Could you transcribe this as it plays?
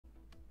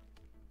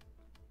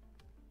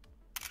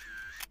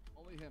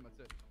Only him, that's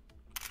it.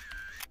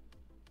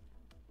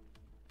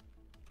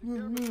 Take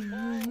care of it,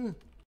 Paul.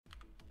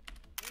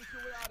 Make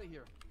your way out of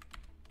here.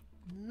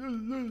 Oh, at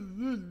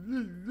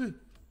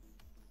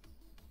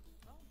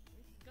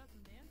least he's got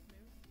some dance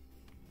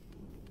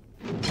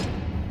moves.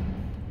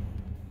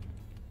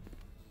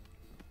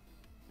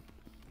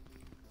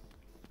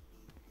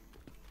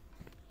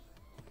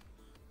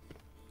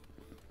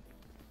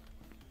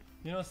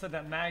 You know, said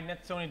that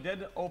magnet Tony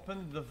did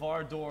open the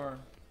VAR door.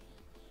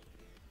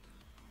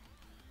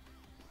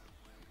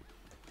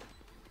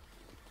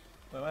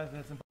 Wait, what?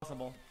 That's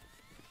impossible.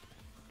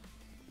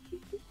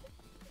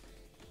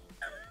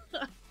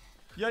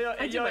 Yo,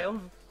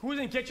 who's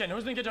in kitchen?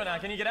 Who's in kitchen now?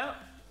 Can you get out?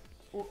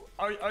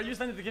 Are you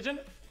standing in the kitchen?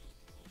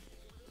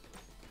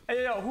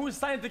 Hey, yo, who's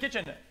signing in the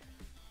kitchen?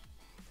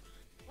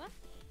 What?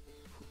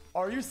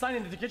 Are you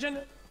signing in the kitchen?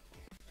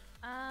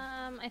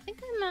 I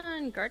think I'm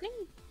on gardening.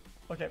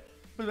 Okay,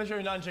 please make sure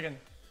you're not in chicken.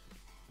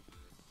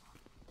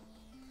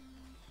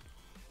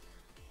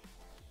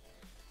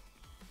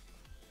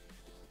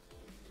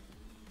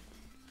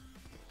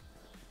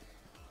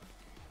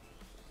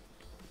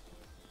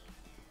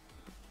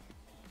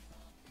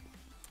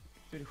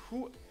 Dude,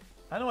 who?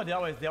 I know what they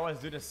always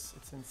do this.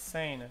 It's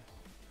insane.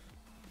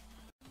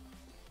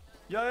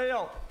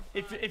 Yo.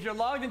 If you're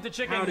logged into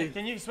chicken,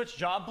 can you switch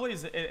job,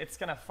 please? It's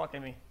kind of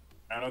fucking me.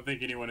 I don't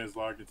think anyone is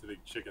logged into the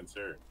chicken,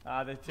 sir.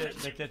 The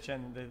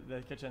kitchen.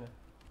 The kitchen.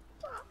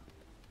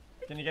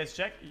 Can you guys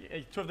check?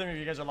 Two of them if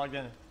you guys are logged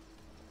in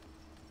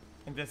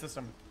the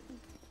system.